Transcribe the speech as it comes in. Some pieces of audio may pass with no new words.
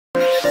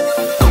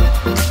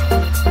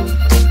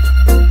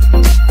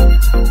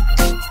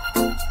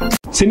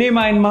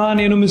Cinema in మహా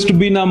నేను mister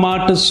B నా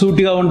మాట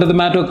సూటిగా ఉంటది,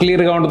 మ్యాటర్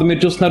క్లియర్ గా ఉంటది. మీరు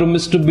చూస్తున్నారు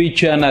మిస్టర్ బి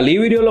ఛానల్. ఈ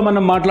వీడియోలో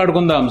మనం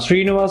మాట్లాడుకుందాం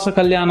Srinivasa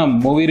Kalyanam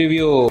movie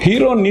review.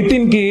 Hero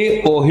Nitin కి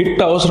ఓ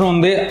హిట్ అవసరం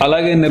ఉంది,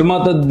 అలాగే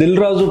నిర్మాత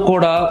దిల్ రాజు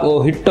కూడా ఓ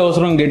హిట్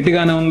అవసరం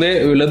గట్టిగానే ఉంది.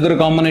 వీళ్ళిద్దరు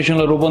కాంబినేషన్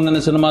లో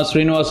రూపొందిన సినిమా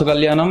శ్రీనివాస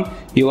కళ్యాణం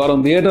ఈ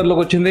వారం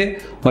థియేటర్లకు వచ్చింది.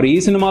 మరి ఈ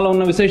సినిమాలో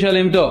ఉన్న విశేషాలు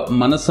ఏమిటో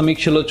మన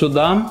సమీక్షలో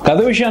చూద్దాం. కథ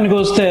విషయానికి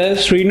వస్తే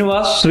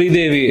శ్రీనివాస్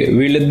శ్రీదేవి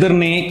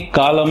వీళ్ళిద్దరిని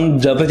కాలం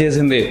జత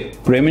చేసింది.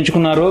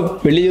 ప్రేమించుకున్నారు,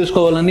 పెళ్లి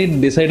చేసుకోవాలని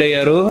డిసైడ్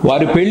అయ్యారు.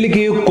 వారి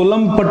పెళ్లికి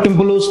కులం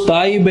పట్టింపులు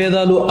స్థాయి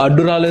భేదాలు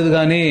అడ్డు రాలేదు,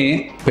 గాని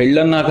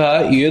పెళ్ళన్నాక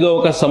ఏదో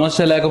ఒక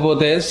సమస్య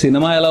లేకపోతే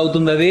సినిమా ఎలా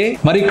అవుతుంది? అది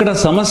మరి ఇక్కడ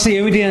సమస్య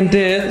ఏమిటి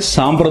అంటే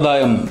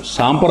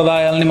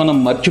సాంప్రదాయాల్ని మనం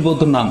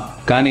మర్చిపోతున్నాం.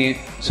 కానీ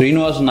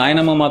శ్రీనివాస్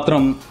నాయనమ్మ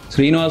మాత్రం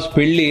శ్రీనివాస్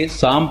పెళ్లి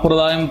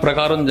సాంప్రదాయం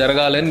ప్రకారం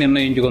జరగాలని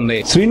నిర్ణయించుకుంది.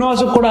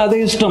 శ్రీనివాస్ కూడా అదే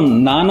ఇష్టం.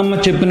 నానమ్మ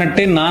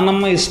చెప్పినట్టే,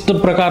 నానమ్మ ఇష్ట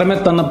ప్రకారమే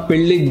తన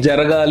పెళ్లి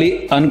జరగాలి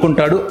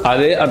అనుకుంటాడు.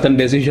 అదే అతని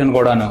డెసిషన్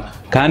కూడాను.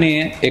 కానీ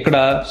ఇక్కడ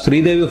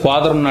శ్రీదేవి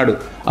ఫాదర్ ఉన్నాడు.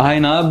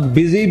 ఆయన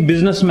బిజీ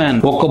బిజినెస్ మ్యాన్.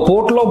 ఒక్క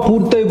పూటలో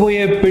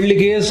పూర్తయిపోయే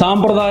పెళ్లికి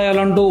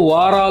సాంప్రదాయాలంటూ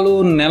వారాలు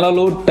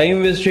నెలలు టైం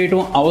వేస్ట్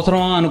చేయటం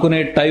అవసరమా అనుకునే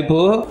టైపు.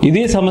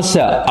 ఇది సమస్య.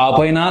 ఆ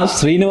పైన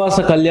శ్రీనివాస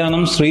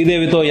కళ్యాణం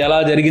శ్రీదేవితో ఎలా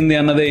జరిగింది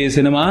అన్నదే ఈ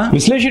సినిమా.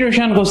 విశ్లేషణ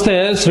విషయానికి వస్తే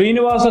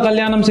Srinivasa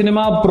Kalyanam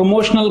cinema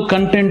promotional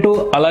content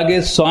అలాగే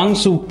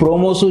సాంగ్స్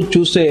ప్రోమోస్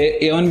చూస్తే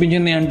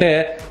ఏమనిపించింది అంటే,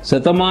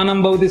 Shatamanam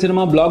Bhavati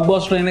cinema black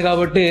buster అయింది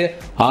కాబట్టి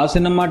ఆ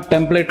సినిమా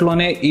టెంప్లెట్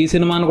లోనే ఈ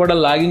సినిమాను కూడా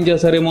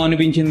లాగించేశారేమో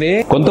అనిపించింది.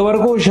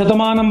 కొంతవరకు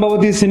శతమానం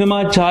భవతి సినిమా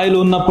ఛాయలు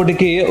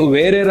ఉన్నప్పటికీ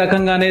వేరే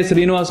రకంగానే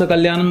శ్రీనివాస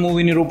కళ్యాణం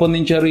మూవీని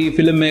రూపొందించారు ఈ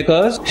ఫిల్మ్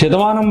మేకర్స్.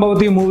 శతమానం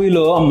భవతి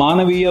మూవీలో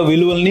మానవీయ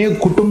విలువల్ని,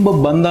 కుటుంబ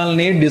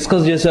బంధాలని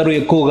డిస్కస్ చేశారు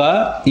ఎక్కువగా.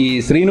 ఈ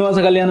శ్రీనివాస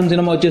కళ్యాణం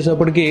సినిమా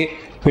వచ్చేసప్పటికి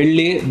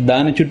పెళ్లి,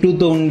 దాని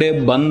చుట్టూతో ఉండే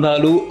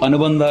బంధాలు,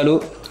 అనుబంధాలు,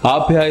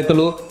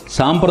 ఆప్యాయతలు,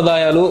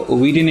 సాంప్రదాయాలు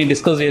వీటిని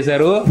డిస్కస్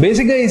చేశారు.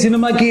 బేసిక్ గా ఈ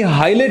సినిమాకి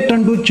హైలైట్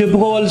అంటూ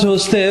చెప్పుకోవాల్సి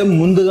వస్తే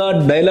ముందుగా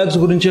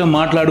డైలాగ్స్ గురించి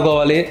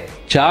మాట్లాడుకోవాలి.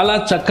 చాలా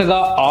చక్కగా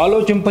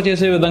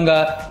ఆలోచింపచేసే విధంగా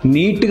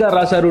నీట్ గా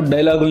రాశారు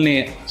డైలాగుల్ని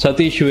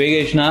సతీష్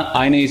వెగేష్న.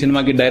 ఆయన ఈ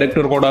సినిమాకి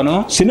డైరెక్టర్ కూడాను.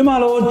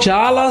 సినిమాలో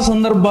చాలా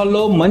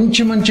సందర్భాల్లో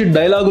మంచి మంచి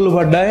డైలాగులు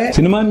పడ్డాయి.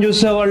 సినిమాని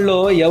చూసే వాళ్ళు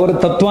ఎవరి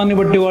తత్వాన్ని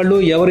బట్టి వాళ్ళు,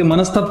 ఎవరి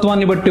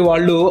మనస్తత్వాన్ని బట్టి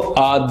వాళ్ళు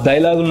ఆ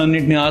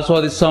డైలాగులన్నింటినీ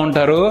ఆస్వాదిస్తూ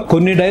ఉంటారు.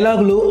 కొన్ని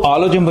డైలాగులు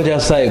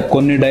ఆలోచింపజేస్తాయి,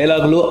 కొన్ని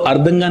డైలాగులు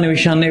అర్థం కాని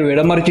విషయాన్ని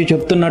విడమరిచి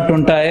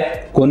చెప్తున్నట్టుంటాయి,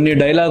 కొన్ని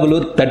డైలాగులు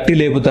తట్టి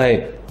లేపుతాయి,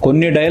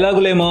 కొన్ని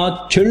డైలాగులేమో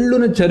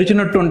చెల్లును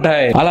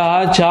చరిచినట్టుంటాయి. అలా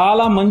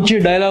చాలా మంచి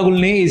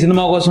డైలాగుల్ని ఈ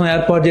సినిమా కోసం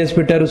ఏర్పాటు చేసి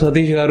పెట్టారు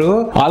సతీష్ గారు.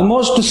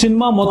 ఆల్మోస్ట్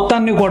సినిమా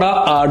మొత్తాన్ని కూడా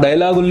ఆ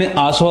డైలాగుల్ని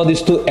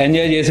ఆస్వాదిస్తూ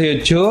ఎంజాయ్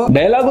చేసేయచ్చు.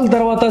 డైలాగుల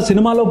తర్వాత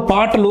సినిమాలో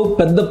పాటలు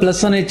పెద్ద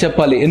ప్లస్ అనేది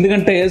చెప్పాలి.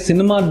 ఎందుకంటే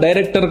సినిమా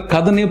డైరెక్టర్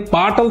కథని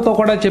పాటలతో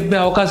కూడా చెప్పే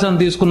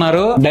అవకాశాన్ని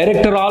తీసుకున్నారు.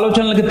 డైరెక్టర్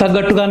ఆలోచనలకి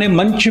తగ్గట్టుగానే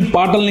మంచి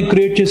పాటల్ని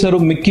క్రియేట్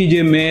చేశారు మిక్కీ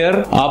జే మేయర్.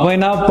 ఆ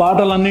పైన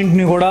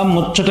పాటలన్నింటినీ కూడా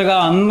ముచ్చటగా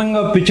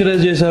అందంగా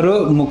పిక్చరైజ్ చేశారు.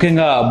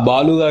 ముఖ్యంగా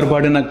బాలు గారు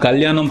పాడిన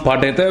కళ్యాణం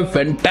పాట అయితే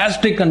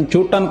ఫెంటాస్టిక్ అని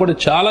చూడటానికి కూడా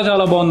చాలా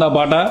చాలా బాగుంది ఆ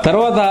పాట.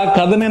 తర్వాత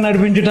కథని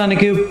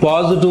నడిపించడానికి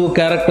పాజిటివ్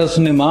క్యారెక్టర్స్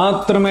ని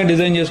మాత్రమే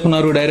డిజైన్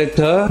చేసుకున్నారు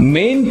డైరెక్టర్.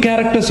 మెయిన్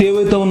క్యారెక్టర్స్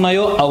ఏవైతే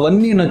ఉన్నాయో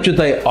అవన్నీ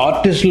నచ్చుతాయి.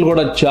 ఆర్టిస్టులు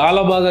కూడా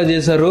చాలా బాగా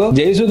చేశారు.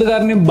 జయసుధ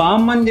గారిని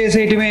బామ్మని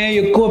చేసేయటమే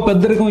ఎక్కువ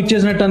పెద్దరికం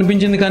ఇచ్చేసినట్టు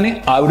అనిపించింది, కానీ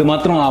ఆవిడ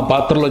మాత్రం ఆ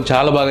పాత్రలో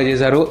చాలా బాగా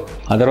చేశారు.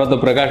 ఆ తర్వాత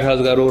ప్రకాష్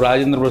రాజ్ గారు,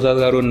 రాజేంద్ర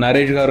ప్రసాద్ గారు,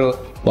 నరేష్ గారు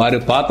వారి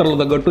పాత్రలు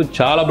తగ్గట్టు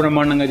చాలా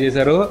బ్రహ్మాండంగా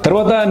చేశారు.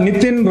 తర్వాత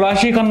నితిన్,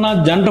 రాశి ఖన్నా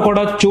జంట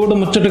కూడా చూడ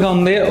ముచ్చటగా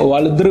ఉంది.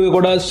 వాళ్ళిద్దరు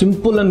కూడా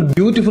సింపుల్ అండ్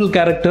బ్యూటిఫుల్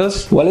క్యారెక్టర్స్.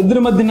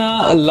 వాళ్ళిద్దరి మధ్యన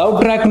లవ్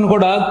ట్రాక్ ను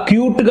కూడా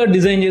క్యూట్ గా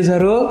డిజైన్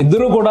చేశారు.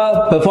 ఇద్దరు కూడా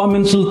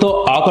పెర్ఫార్మెన్స్ లతో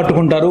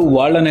ఆకట్టుకుంటారు.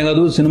 వాళ్ళనే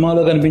కాదు,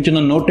 సినిమాలో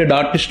కనిపించిన నోటెడ్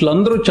ఆర్టిస్టులు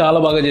అందరూ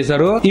చాలా బాగా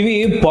చేశారు. ఇవి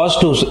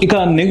పాజిటివ్స్. ఇక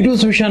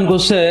నెగిటివ్స్ విషయానికి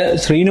వస్తే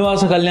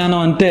శ్రీనివాస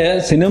కళ్యాణం అంటే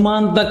సినిమా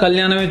అంతా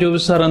కళ్యాణమే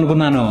చూపిస్తారు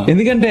అనుకున్నాను.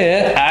 ఎందుకంటే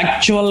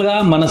యాక్చువల్ గా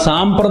మన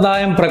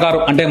సాంప్రదాయం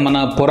ప్రకారం, అంటే మన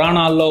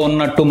పురాణాల్లో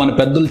ఉన్నట్టు, మన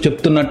పెద్దలు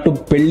చెప్తున్నట్టు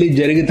పెళ్లి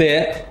జరిగితే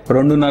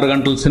 2.5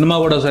 గంటల సినిమా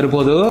కూడా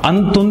సరిపోదు.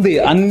 అంతుంది.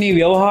 అన్ని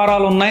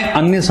వ్యవహారాలు ఉన్నాయి,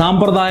 అన్ని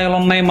సాంప్రదాయాలు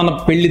ఉన్నాయి మన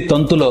పెళ్లి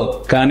తంతులో.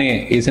 కానీ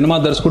ఈ సినిమా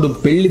దర్శకుడు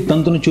పెళ్లి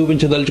తంతును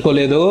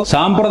చూపించదలుచుకోలేదు.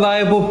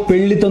 సాంప్రదాయపు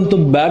పెళ్లి తంతు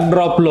బ్యాక్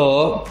డ్రాప్ లో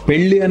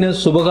పెళ్లి అనే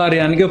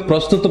శుభకార్యానికి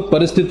ప్రస్తుత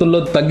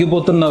పరిస్థితుల్లో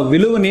తగ్గిపోతున్న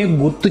విలువని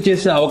గుర్తు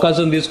చేసే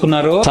అవకాశం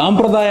తీసుకున్నారు.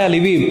 సాంప్రదాయాలు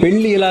ఇవి,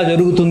 పెళ్లి ఇలా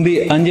జరుగుతుంది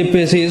అని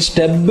చెప్పేసి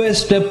స్టెప్ బై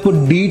స్టెప్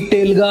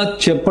డీటెయిల్ గా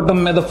చెప్పటం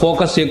మీద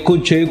ఫోకస్ ఎక్కువ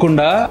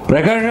చేయకుండా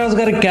ప్రకాష్ రాజ్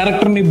గారి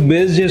క్యారెక్టర్ ని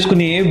బేస్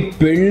చేసుకుని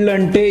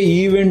పెళ్ళంటే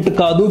ఈవెంట్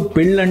కాదు,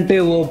 పెళ్ళంటే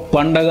ఓ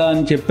పండగ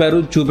అని చెప్పారు,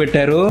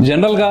 చూపెట్టారు.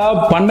 జనరల్ గా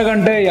పండగ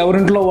అంటే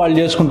ఎవరింట్లో వాళ్ళు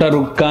చేసుకుంటారు,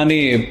 కానీ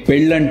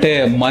పెళ్ళంటే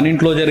మన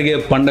ఇంట్లో జరిగే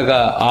పండగ.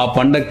 ఆ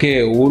పండగకి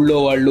ఊళ్ళో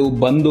వాళ్ళు,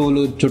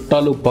 బంధువులు,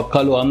 చుట్టాలు,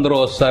 పక్కాలు అందరూ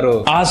వస్తారు.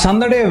 ఆ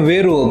సందడే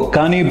వేరు.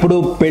 కానీ ఇప్పుడు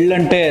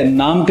పెళ్ళంటే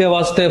నామకే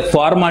వాస్తే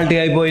ఫార్మాలిటీ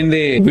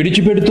అయిపోయింది.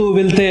 విడిచిపెడుతూ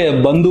వెళ్తే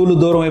బంధువులు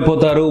దూరం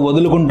అయిపోతారు,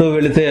 వదులుకుంటూ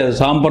వెళితే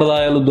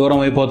సాంప్రదాయాలు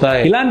దూరం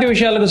అయిపోతాయి. ఇలాంటి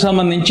విషయాలకు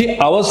సంబంధించి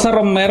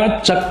అవసరం మేర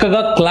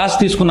చక్కగా క్లాస్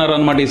తీసుకున్నారు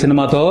అన్నమాట ఈ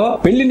సినిమాతో.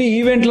 పెళ్లిని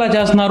ఈవెంట్ లా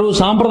చేస్తున్నారు,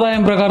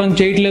 సాంప్రదాయం ప్రకారం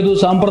చేయట్లేదు,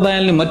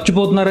 సాంప్రదాయాల్ని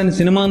మర్చిపోతున్నారని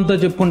సినిమా అంతా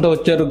చెప్పుకుంటూ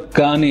వచ్చారు.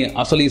 కానీ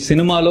అసలు ఈ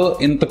సినిమాలో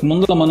ఇంతకు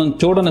ముందు మనం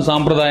చూడని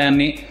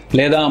సాంప్రదాయాన్ని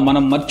లేదా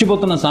మనం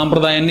మర్చిపోతున్న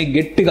సాంప్రదాయాన్ని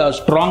గట్టిగా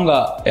స్ట్రాంగ్ గా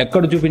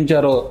ఎక్కడ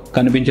చూపించారో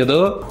కనిపించదు.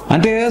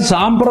 అంటే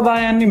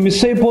సాంప్రదాయాన్ని మిస్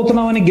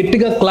అయిపోతున్నామని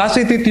గట్టిగా క్లాస్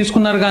అయితే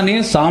తీసుకున్నారు, కానీ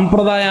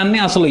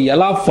సాంప్రదాయాన్ని అసలు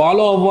ఎలా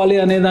ఫాలో అవ్వాలి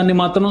అనే దాన్ని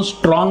మాత్రం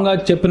స్ట్రాంగ్ గా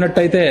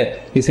చెప్పినట్టయితే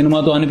ఈ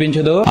సినిమాతో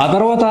అనిపించదు. ఆ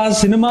తర్వాత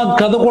సినిమా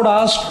కథ కూడా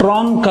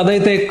స్ట్రాంగ్ కథ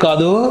అయితే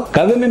కాదు.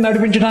 కథని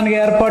నడిపించడానికి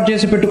ఏర్పాటు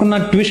చేసి పెట్టుకున్న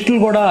ట్విస్టులు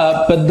కూడా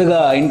పెద్దగా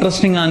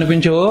ఇంట్రెస్టింగ్ గా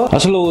అనిపించవు.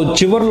 అసలు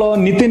చివరిలో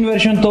నితిన్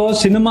వెర్షన్ తో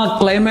సినిమా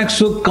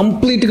క్లైమాక్స్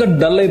కంప్లీట్ గా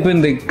డల్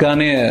అయిపోయింది,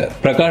 కానీ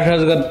ప్రకాష్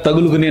రాజ్ గారు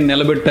తగులుకుని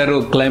నిలబెట్టారు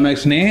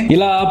క్లైమాక్స్ ని.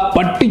 ఇలా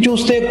పట్టి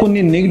చూస్తే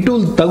కొన్ని నెగిటివ్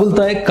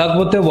తగులుతాయి,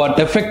 కాకపోతే వాటి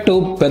ఎఫెక్ట్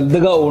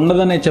పెద్దగా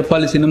ఉండదనే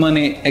చెప్పాలి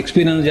సినిమాని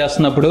ఎక్స్పీరియన్స్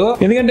చేస్తున్నప్పుడు.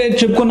 ఎందుకంటే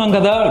చెప్పుకున్నాం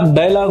కదా,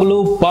 డైలాగులు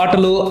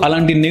పాటలు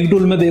అలాంటి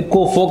నెగిటివ్ మీద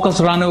ఎక్కువ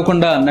ఫోకస్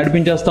రానివ్వకుండా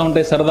నడిపించేస్తా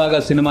ఉంటాయి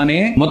సరదాగా సినిమాని.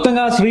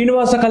 మొత్తంగా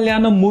శ్రీనివాస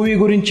కళ్యాణం మూవీ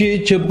గురించి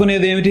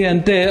చెప్పుకునేది ఏమిటి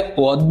అంటే,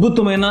 ఓ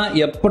అద్భుతమైన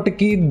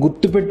ఎప్పటికీ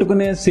గుర్తు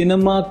పెట్టుకునే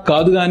సినిమా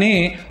కాదు, గానీ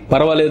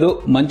పర్వాలేదు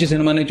మంచి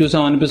సినిమాని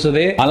చూసాం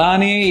అనిపిస్తుంది.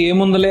 అలానే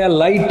ఏముందలే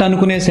లైట్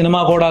అనుకునే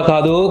సినిమా కూడా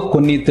కాదు,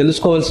 కొన్ని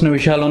తెలుసుకోవాల్సిన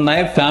విషయాలు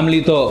ఉన్నాయి.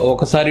 ఫ్యామిలీతో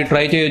ఒకసారి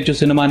ట్రై చేయొచ్చు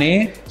సినిమాని.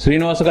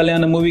 శ్రీనివాస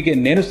కళ్యాణం మూవీకి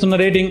నేనుస్తున్న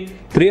రేటింగ్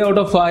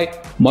 3/5.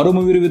 మరో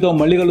మూవీ రివ్యూతో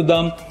మళ్ళీ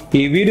కలుద్దాం.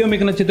 ఈ వీడియో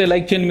మీకు నచ్చితే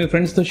లైక్ చేయండి, మీ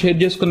ఫ్రెండ్స్ తో షేర్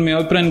చేసుకుని మీ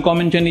అభిప్రాయాన్ని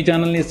కామెంట్ చేయండి, ఈ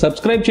ఛానల్ ని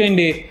సబ్స్క్రైబ్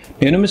చేయండి.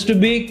 నేను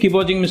mister B, keep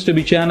watching mister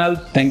B channel.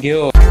 Thank you.